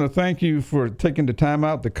 Bob, I'm going to thank you for taking the time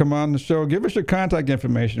out to come on the show. Give us your contact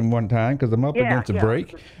information one time because I'm up against a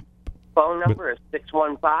break. Phone number is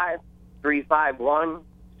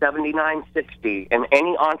 615-351-7960. And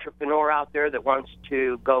any entrepreneur out there that wants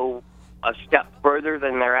to go a step further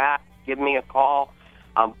than they're at, give me a call.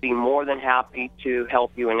 I'll be more than happy to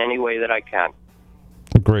help you in any way that I can.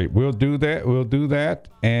 Great. We'll do that.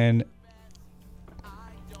 And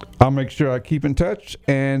I'll make sure I keep in touch,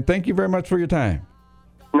 and thank you very much for your time.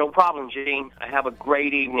 No problem, Gene. Have a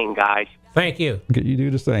great evening, guys. Thank you. Okay, you do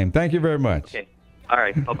the same. Thank you very much. Okay. All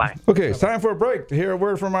right. Bye-bye. Okay, it's time for a break to hear a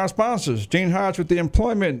word from our sponsors. Gene Hodge with the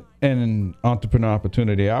Employment and Entrepreneur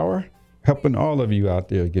Opportunity Hour, helping all of you out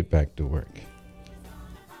there get back to work.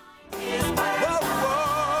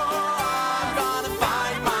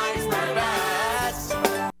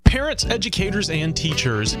 Parents, educators, and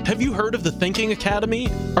teachers, have you heard of the Thinking Academy?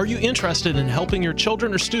 Are you interested in helping your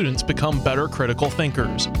children or students become better critical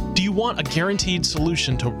thinkers? Do you want a guaranteed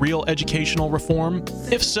solution to real educational reform?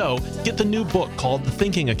 If so, get the new book called The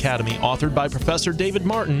Thinking Academy, authored by Professor David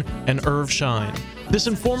Martin and Irv Schein. This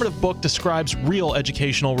informative book describes real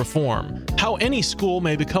educational reform, how any school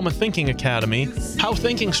may become a thinking academy, how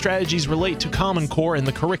thinking strategies relate to Common Core in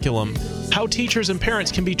the curriculum, how teachers and parents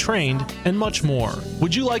can be trained, and much more.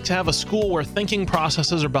 Would you like to have a school where thinking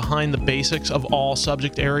processes are behind the basics of all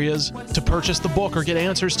subject areas? To purchase the book or get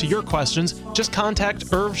answers to your questions, just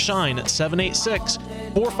contact Irv Schein at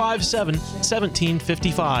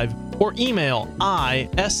 786-457-1755 or email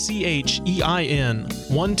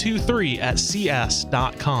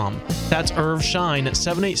ISCHEIN123@cs.com. That's Irv Schein at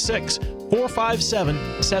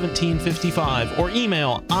 786-457-1755 or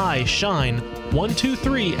email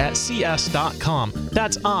ISHINE123@cs.com.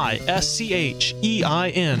 That's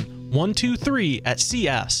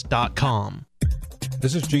ISCHEIN123@cs.com.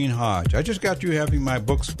 This is Gene Hodge. I just got you having my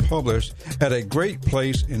books published at a great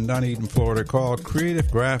place in Dunedin, Florida called Creative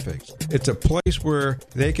Graphics. It's a place where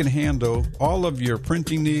they can handle all of your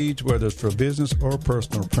printing needs, whether it's for business or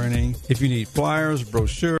personal printing. If you need flyers,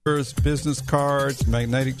 brochures, business cards,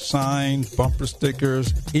 magnetic signs, bumper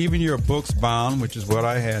stickers, even your books bound, which is what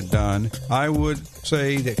I had done, I would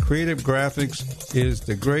say that Creative Graphics is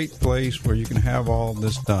the great place where you can have all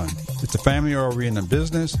this done. It's a family-oriented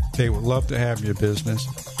business. They would love to have your business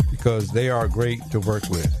because they are great to work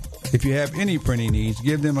with. If you have any printing needs,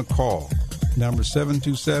 give them a call. Number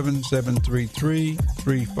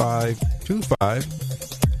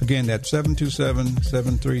 727-733-3525. Again, that's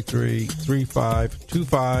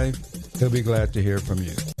 727-733-3525. They'll be glad to hear from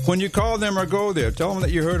you. When you call them or go there, tell them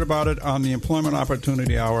that you heard about it on the Employment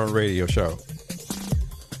Opportunity Hour radio show.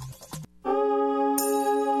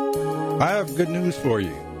 I have good news for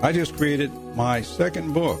you. I just created my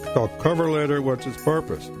second book called Cover Letter, What's Its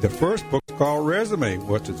Purpose? The first book is called Resume,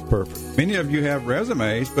 What's Its Purpose? Many of you have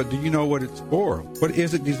resumes, but do you know what it's for? What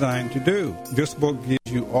is it designed to do? This book gives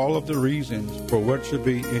you all of the reasons for what should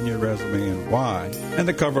be in your resume and why. And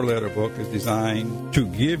the Cover Letter book is designed to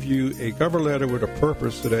give you a cover letter with a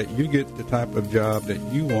purpose so that you get the type of job that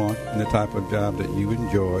you want and the type of job that you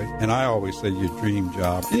enjoy. And I always say your dream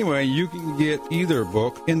job. Anyway, you can get either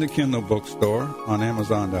book in the Kindle bookstore on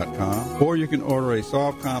Amazon.com, or you can order a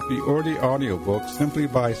soft copy or the audiobook simply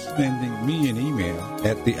by sending me an email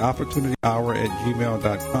at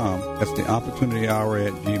theopportunityhour@gmail.com. That's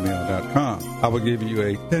theopportunityhour@gmail.com. I will give you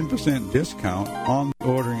a 10% discount on the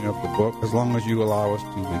ordering of the book as long as you allow us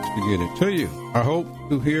 2 weeks to get it to you. I hope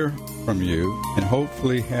to hear from you and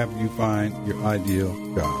hopefully have you find your ideal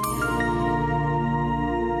job.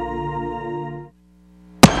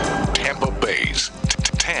 Tampa Bay's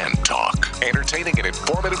Tan Talk. Entertaining and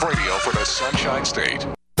informative radio for the Sunshine State.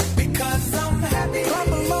 Because I'm happy. Clap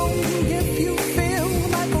along if you feel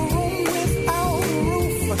like a room without a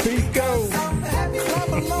roof. Because I'm happy. Clap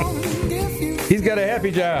along if you he's got a happy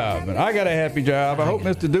job, and I got a happy job. I hope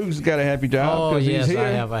Mr. Duke's got a happy job. Oh, 'cause yes, he's here. I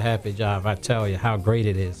have a happy job. I tell you how great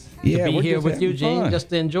it is Yeah, to we're be here just with you, having Gene, fun. just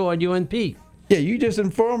to enjoy you and Pete. Yeah, you just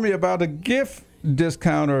informed me about a gift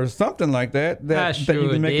discount or something like that I that you sure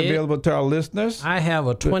can make did. available to our listeners. I have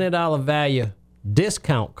a $20 value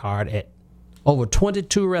discount card at over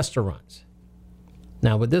 22 restaurants.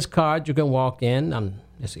 Now, with this card, you can walk in.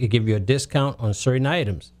 It give you a discount on certain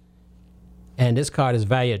items. And this card is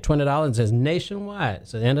valued at $20 and says nationwide.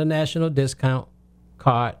 It's an international discount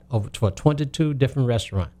card for 22 different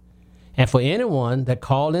restaurants. And for anyone that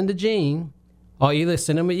called into Gene or either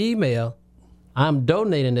send them an email, I'm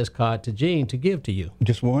donating this card to Gene to give to you.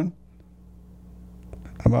 Just one?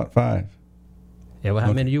 How about 5? Yeah, well,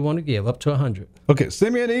 how many you want to give? Up to 100. Okay,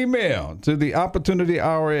 send me an email to the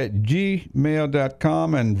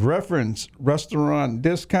opportunityhour@gmail.com and reference restaurant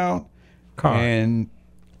discount. Card. And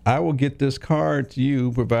I will get this card to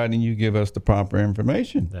you, providing you give us the proper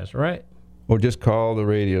information. That's right. Or just call the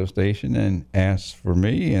radio station and ask for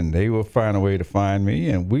me, and they will find a way to find me,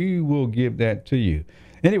 and we will give that to you.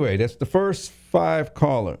 Anyway, that's the first 5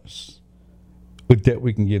 callers with that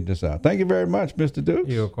we can give this out. Thank you very much, Mr. Dukes.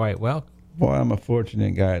 You're quite welcome. Boy, I'm a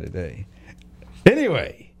fortunate guy today.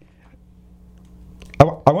 Anyway, I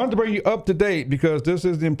I wanted to bring you up to date because this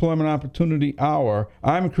is the Employment Opportunity Hour.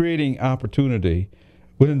 I'm creating opportunity.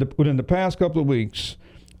 Within the past couple of weeks,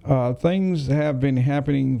 things have been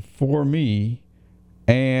happening for me,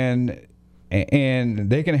 and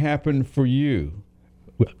they can happen for you.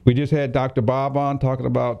 We just had Dr. Bob on talking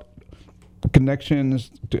about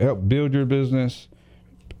connections to help build your business,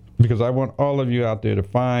 because I want all of you out there to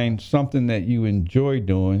find something that you enjoy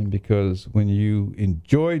doing, because when you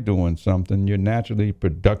enjoy doing something, you're naturally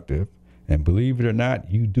productive, and believe it or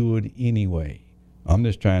not, you do it anyway. I'm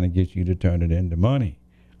just trying to get you to turn it into money.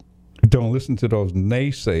 Don't listen to those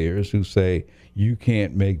naysayers who say you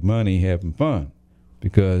can't make money having fun,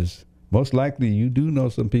 because most likely you do know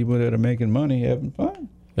some people that are making money having fun.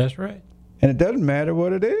 That's right. And it doesn't matter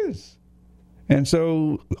what it is. And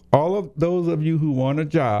so all of those of you who want a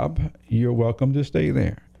job, you're welcome to stay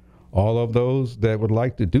there. All of those that would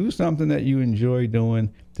like to do something that you enjoy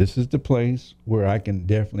doing, this is the place where I can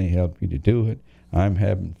definitely help you to do it. I'm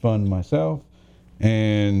having fun myself,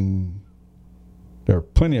 and there are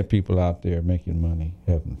plenty of people out there making money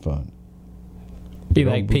having fun. Be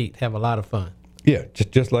like Pete, have a lot of fun. Yeah,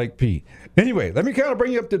 just like Pete. Anyway, let me kind of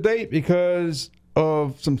bring you up to date because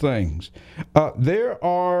of some things. There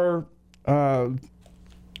are some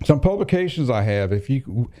publications I have. If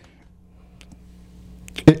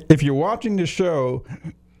you're watching the show,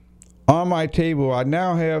 on my table I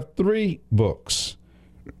now have 3 books.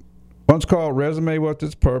 One's called Resume, What's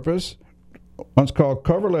Its Purpose? One's called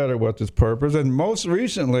Cover Letter, What's Its Purpose? And most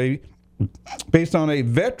recently, based on a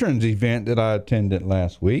veterans event that I attended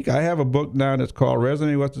last week, I have a book now that's called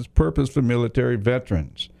Resume, What's Its Purpose for Military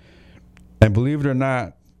Veterans. And believe it or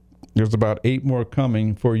not, there's about 8 more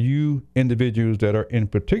coming for you individuals that are in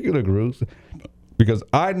particular groups, because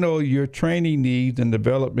I know your training needs and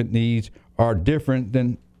development needs are different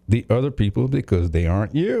than the other people because they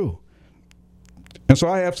aren't you. And so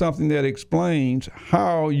I have something that explains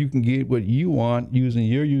how you can get what you want using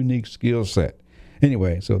your unique skill set.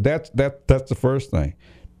 Anyway, so that's the first thing.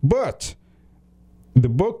 But the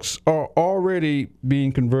books are already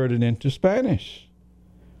being converted into Spanish.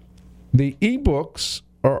 The ebooks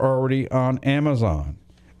are already on Amazon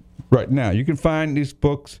right now. You can find these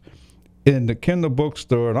books in the Kindle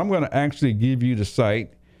bookstore, and I'm going to actually give you the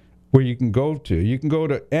site where you can go to. You can go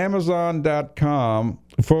to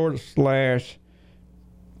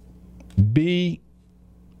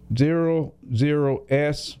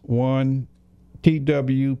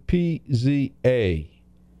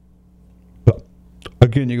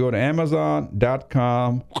Again, you go to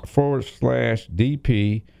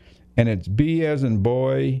Amazon.com/DP, and it's B as in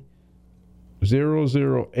boy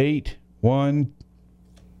 0081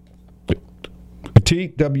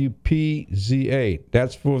 TWPZA.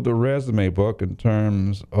 That's for the resume book in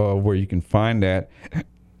terms of where you can find that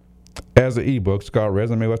as an ebook. It's called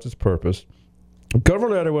Resume, What's Its Purpose? Cover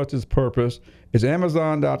Letter, What's Its Purpose? Is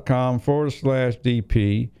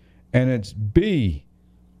Amazon.com/DP, and it's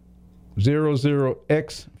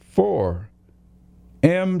B00X4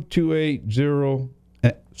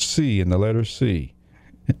 M280C, and the letter C.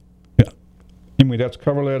 Anyway, that's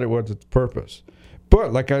Cover Letter, What's Its Purpose?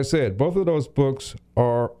 But like I said, both of those books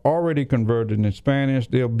are already converted in Spanish.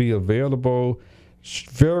 They'll be available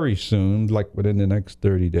very soon, like within the next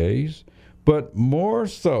 30 days. But more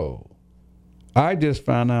so, I just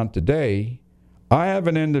found out today, I have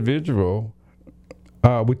an individual,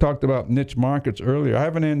 we talked about niche markets earlier. I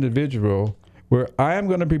have an individual where I am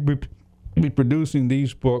going to be producing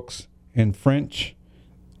these books in French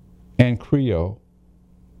and Creole,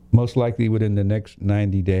 most likely within the next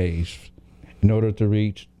 90 days, in order to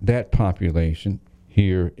reach that population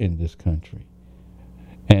here in this country.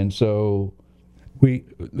 And so we're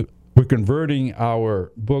converting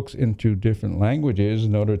our books into different languages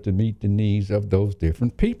in order to meet the needs of those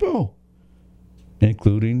different people,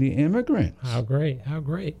 including the immigrants. How great, how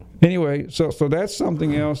great. Anyway, so that's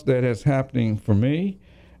something else that is happening for me.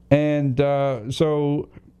 And so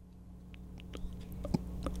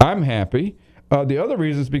I'm happy. The other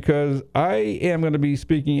reason is because I am going to be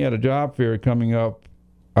speaking at a job fair coming up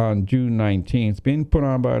on June 19th. It's being put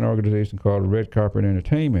on by an organization called Red Carpet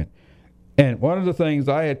Entertainment. And one of the things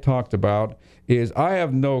I had talked about is I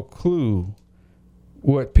have no clue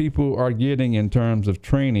what people are getting in terms of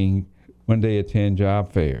training when they attend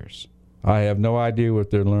job fairs. I have no idea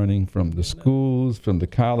what they're learning from the schools, from the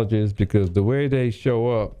colleges, because the way they show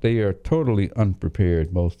up, they are totally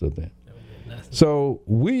unprepared, most of them. So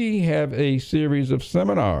we have a series of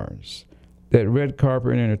seminars that Red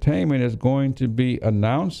Carpet Entertainment is going to be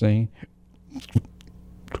announcing,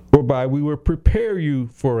 whereby we will prepare you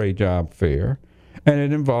for a job fair And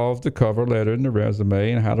it involves the cover letter and the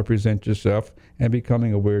resume and how to present yourself and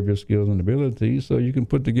becoming aware of your skills and abilities so you can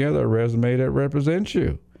put together a resume that represents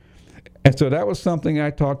you. And so that was something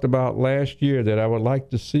I talked about last year that I would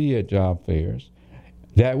like to see at job fairs.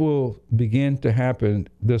 That will begin to happen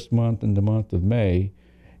this month and the month of May,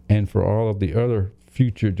 and for all of the other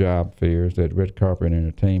future job fairs that Red Carpet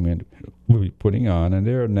Entertainment will be putting on. And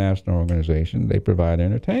they're a national organization. They provide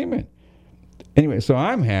entertainment. Anyway, so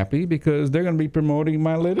I'm happy because they're going to be promoting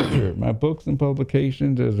my literature, my books and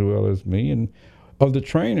publications, as well as me and of the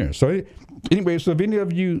trainers. So anyway, so if any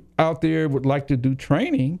of you out there would like to do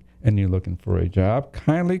training and you're looking for a job,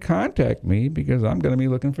 kindly contact me because I'm going to be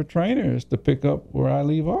looking for trainers to pick up where I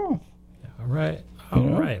leave off. All right. All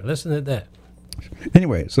right. Listen to that.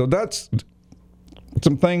 Anyway, so that's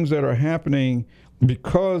some things that are happening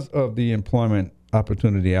because of the Employment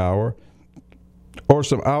Opportunity Hour, or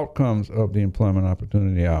some outcomes of the Employment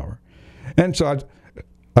Opportunity Hour. And so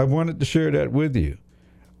I wanted to share that with you.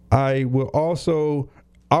 I will also,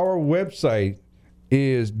 our website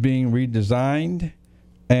is being redesigned,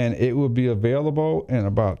 and it will be available in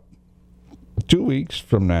about 2 weeks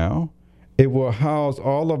from now. It will house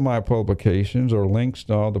all of my publications, or links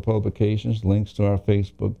to all the publications, links to our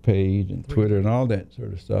Facebook page and Twitter and all that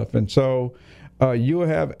sort of stuff. And so you'll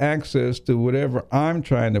have access to whatever I'm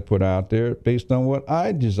trying to put out there based on what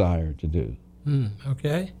I desire to do.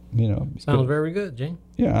 Okay. You know, sounds very good, Gene.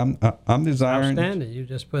 Yeah, I'm desiring. Outstanding. You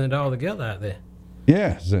just putting it all together out there.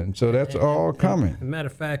 Yes, and so that's all coming. As a matter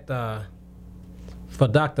of fact, for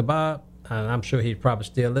Dr. Bob, and I'm sure he'd probably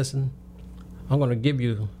still listen, I'm going to give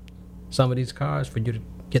you some of these cards for you to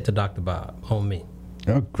get to Dr. Bob on me.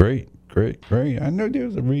 Oh, great. I know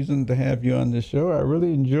there's a reason to have you on this show. I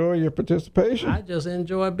really enjoy your participation. I just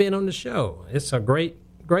enjoy being on the show. It's a great.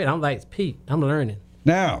 I'm like Pete. I'm learning.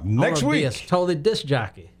 Now, next week. Be a totally disc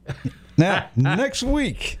jockey. Now, next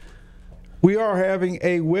week, we are having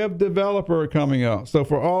a web developer coming up. So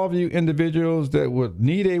for all of you individuals that would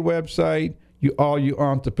need a website, all you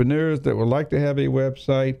entrepreneurs that would like to have a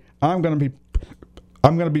website, I'm going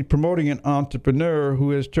to be promoting an entrepreneur who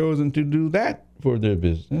has chosen to do that for their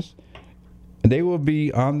business. And they will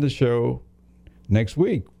be on the show next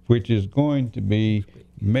week, which is going to be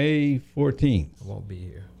May 14th. I won't be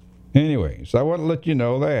here. Anyway, so I want to let you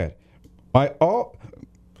know that.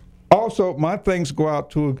 Also, my thanks go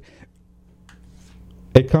out to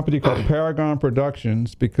a company called Paragon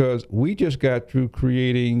Productions, because we just got through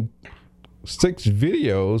creating 6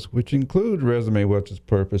 videos, which include resume, what's its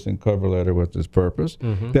purpose, and cover letter, what's its purpose,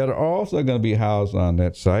 that are also going to be housed on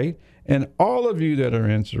that site. And all of you that are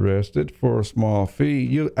interested, for a small fee,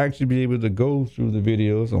 you'll actually be able to go through the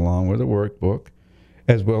videos along with a workbook,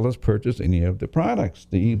 as well as purchase any of the products,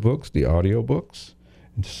 the ebooks, the audio books,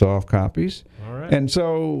 and soft copies. All right. And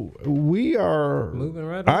so we are moving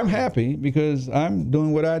right I'm on. happy because I'm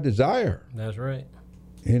doing what I desire. That's right.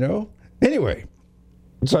 You know? Anyway,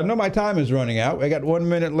 so I know my time is running out. I got 1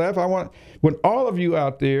 minute left. When all of you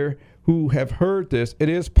out there who have heard this, it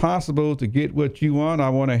is possible to get what you want. I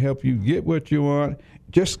want to help you get what you want.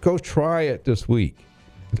 Just go try it this week.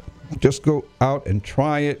 Just go out and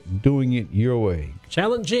try it, doing it your way.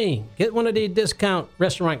 Challenge Gene. Get one of these discount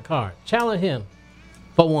restaurant cards. Challenge him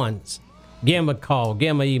for once. Give him a call.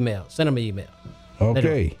 Give him an email. Send him an email.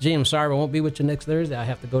 Okay. Gene, I'm sorry I won't be with you next Thursday. I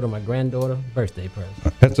have to go to my granddaughter's birthday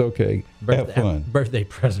present. That's okay. Have fun. Birthday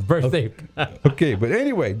present. Birthday. Okay, but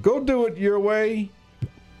anyway, go do it your way.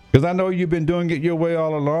 Because I know you've been doing it your way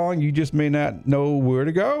all along. You just may not know where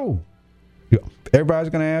to go. Everybody's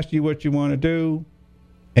going to ask you what you want to do,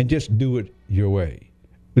 and just do it your way.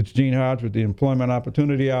 It's Gene Hodge with the Employment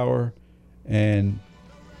Opportunity Hour, and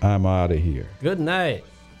I'm out of here. Good night.